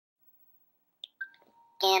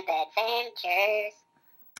Gimp Adventures.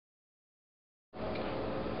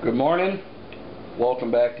 Good morning.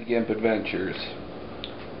 Welcome back to Gimp Adventures.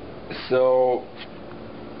 So,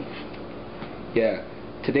 yeah,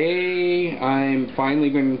 today I'm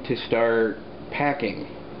finally going to start packing.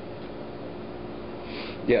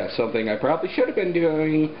 Yeah, something I probably should have been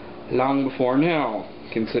doing long before now,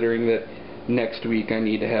 considering that next week I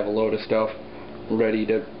need to have a load of stuff ready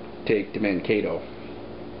to take to Mankato.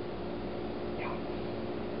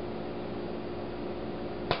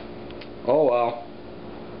 Oh well.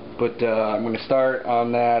 But I'm going to start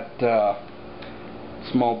on that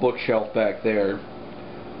small bookshelf back there.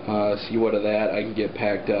 See what of that I can get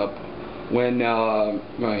packed up. When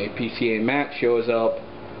my PCA Matt shows up,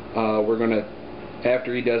 we're going to,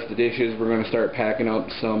 after he does the dishes, we're going to start packing up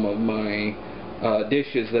some of my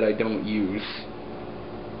dishes that I don't use.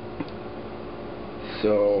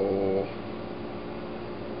 So,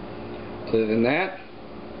 other than that,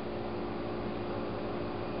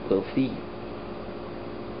 we'll see.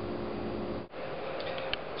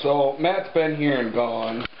 So Matt's been here and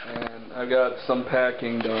gone, and I've got some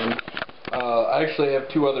packing done. I actually have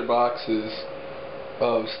two other boxes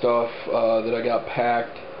of stuff that I got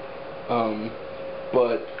packed,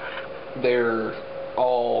 but they're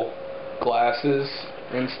all glasses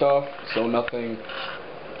and stuff, so nothing,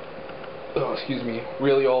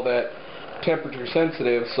 really all that temperature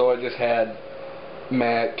sensitive, so I just had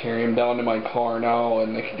Matt carry them down to my car now,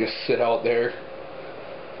 and they can just sit out there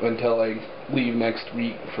until I leave next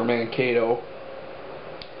week for Mankato.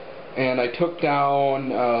 And I took down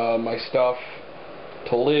my stuff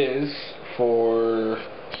to Liz for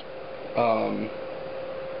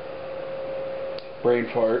brain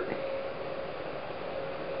fart.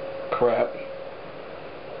 Crap.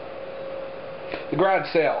 The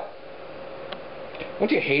garage sale. Don't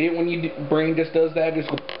you hate it when your brain just does that, just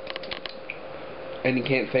and you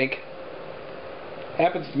can't think?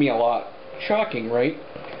 Happens to me a lot. Shocking, right?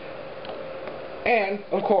 And,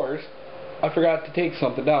 of course, I forgot to take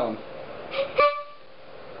something down.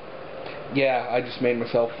 Yeah, I just made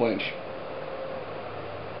myself flinch.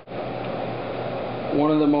 One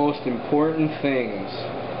of the most important things,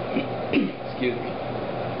 excuse me,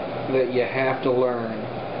 that you have to learn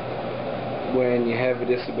when you have a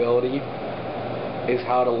disability is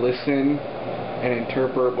how to listen and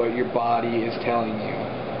interpret what your body is telling you.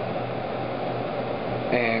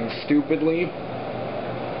 And stupidly,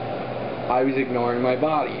 I was ignoring my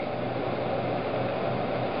body.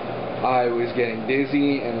 I was getting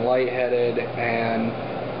dizzy and lightheaded, and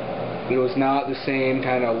it was not the same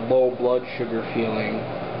kind of low blood sugar feeling.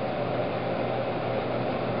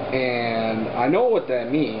 And I know what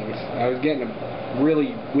that means. I was getting a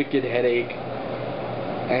really wicked headache,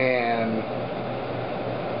 and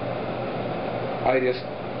I just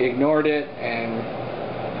ignored it, and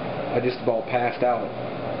I just about passed out.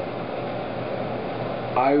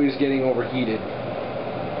 I was getting overheated,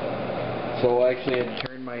 so I actually had to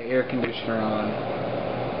turn my air conditioner on.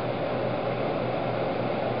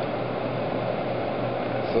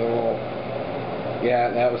 So, yeah,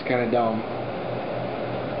 that was kind of dumb.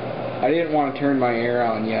 I didn't want to turn my air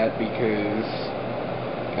on yet because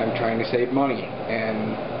I'm trying to save money,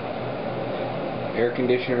 and air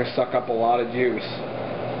conditioners suck up a lot of juice.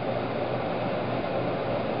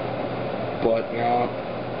 But, you know,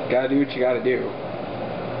 gotta do what you gotta do.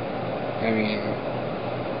 I mean,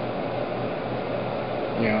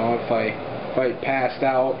 you know, if I passed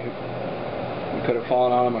out, I could have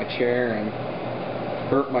fallen out of my chair and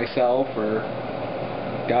hurt myself, or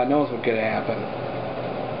God knows what could have happened.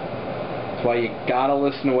 That's why you gotta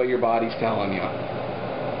listen to what your body's telling you.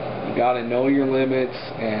 You gotta know your limits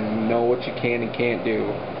and know what you can and can't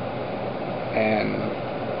do. And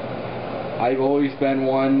I've always been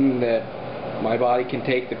one that my body can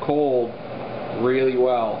take the cold really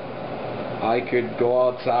well. I could go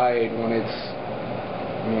outside when it's,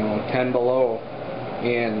 10 below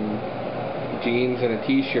in jeans and a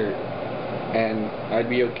t-shirt, and I'd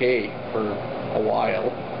be okay for a while.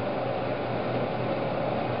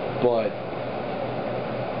 But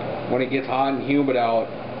when it gets hot and humid out,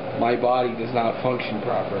 my body does not function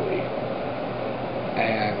properly,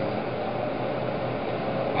 and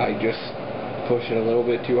I just pushed it a little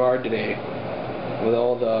bit too hard today with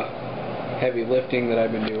all the heavy lifting that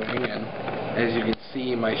I've been doing. And as you can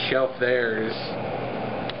see, my shelf there is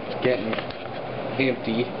getting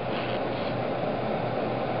empty.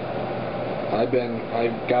 I've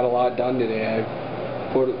got a lot done today. I've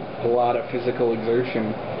put a lot of physical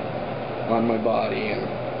exertion on my body, and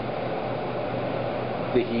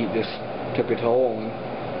the heat just took a toll, and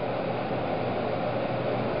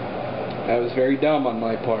that was very dumb on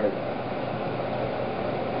my part.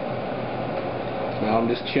 Now I'm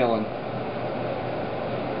just chilling.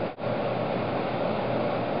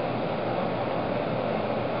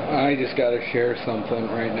 I just gotta share something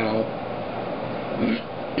right now.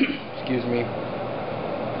 Excuse me.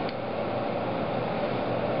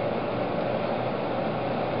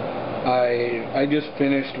 I just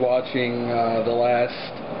finished watching the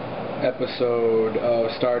last episode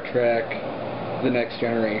of Star Trek The Next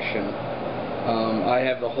Generation. I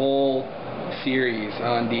have the whole series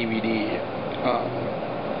on DVD,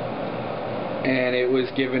 and it was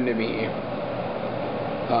given to me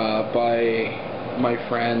by my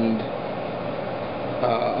friend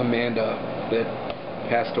Amanda that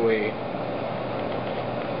passed away.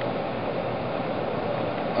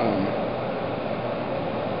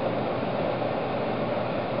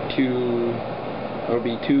 It'll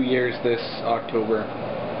be 2 years this October.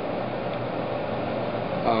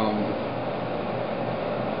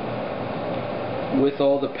 With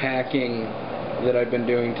all the packing that I've been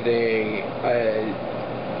doing today,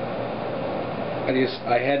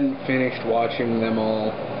 I hadn't finished watching them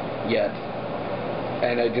all yet,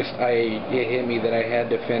 and it hit me that I had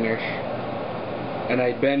to finish, and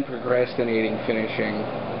I'd been procrastinating finishing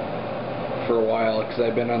for a while because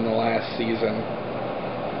I've been on the last season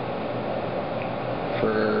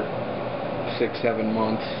for 6-7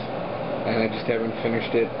 months, and I just haven't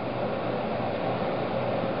finished it.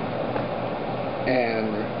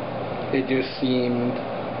 And it just seemed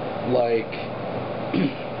like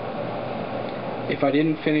if I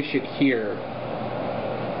didn't finish it here,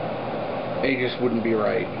 it just wouldn't be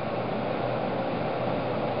right.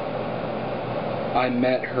 I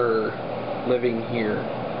met her living here.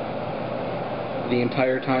 The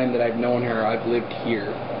entire time that I've known her, I've lived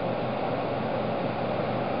here.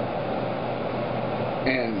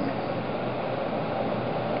 And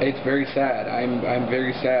it's very sad. I'm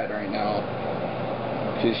very sad right now,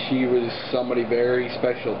 because she was somebody very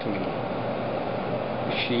special to me.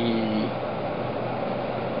 She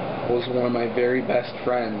was one of my very best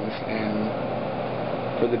friends, and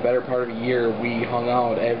for the better part of a year we hung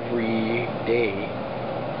out every day.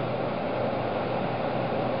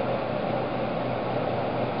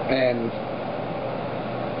 And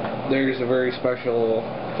there's a very special,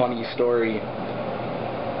 funny story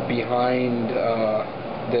behind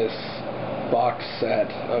this box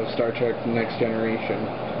set of Star Trek The Next Generation.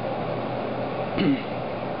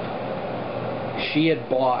 She had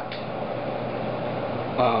bought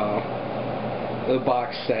the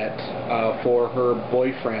box set for her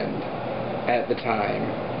boyfriend at the time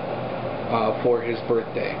for his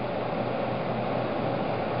birthday,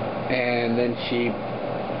 and then she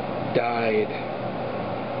died,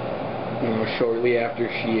 shortly after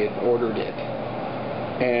she had ordered it.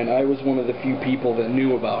 And I was one of the few people that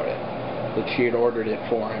knew about it, that she had ordered it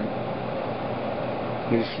for him.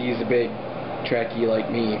 He's a big Trekkie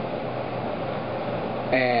like me.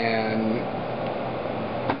 And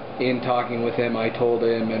in talking with him, I told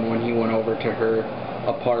him, and when he went over to her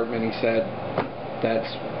apartment, he said,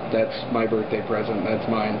 that's my birthday present, that's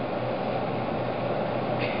mine.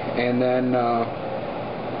 And then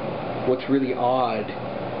what's really odd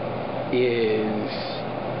is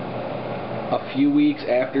a few weeks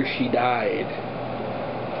after she died,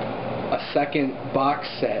 a second box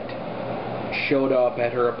set showed up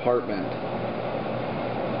at her apartment,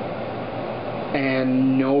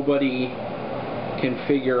 and nobody can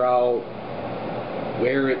figure out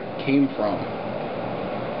where it came from.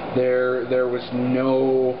 There was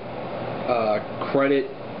no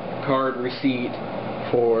credit card receipt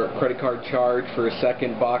for credit card charge for a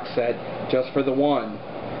second box set, just for the one,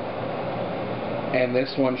 and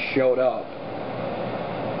this one showed up.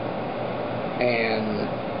 And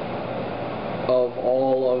of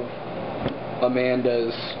all of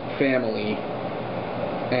Amanda's family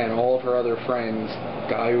and all of her other friends,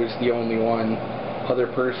 Guy was the only other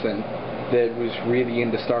person that was really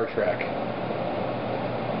into Star Trek.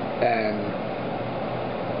 And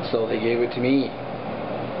so they gave it to me.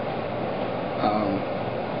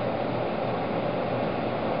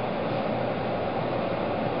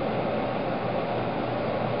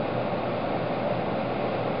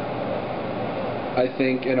 I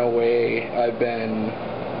think in a way I'd been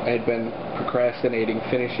procrastinating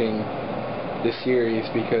finishing the series,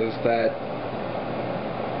 because that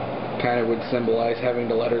kind of would symbolize having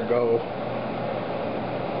to let her go,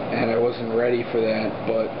 and I wasn't ready for that,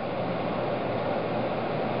 but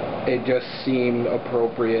it just seemed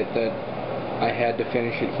appropriate that I had to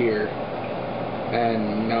finish it here,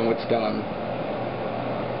 and now it's done.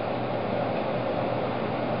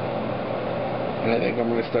 And I think I'm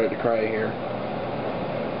going to start to cry here.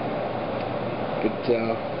 But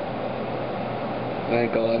I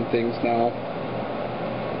think I'll end things now.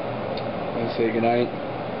 gonna say goodnight.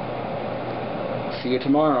 See you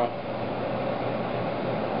tomorrow.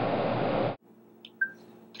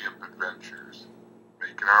 Camp Adventures,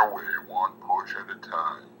 making our way one push at a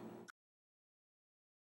time.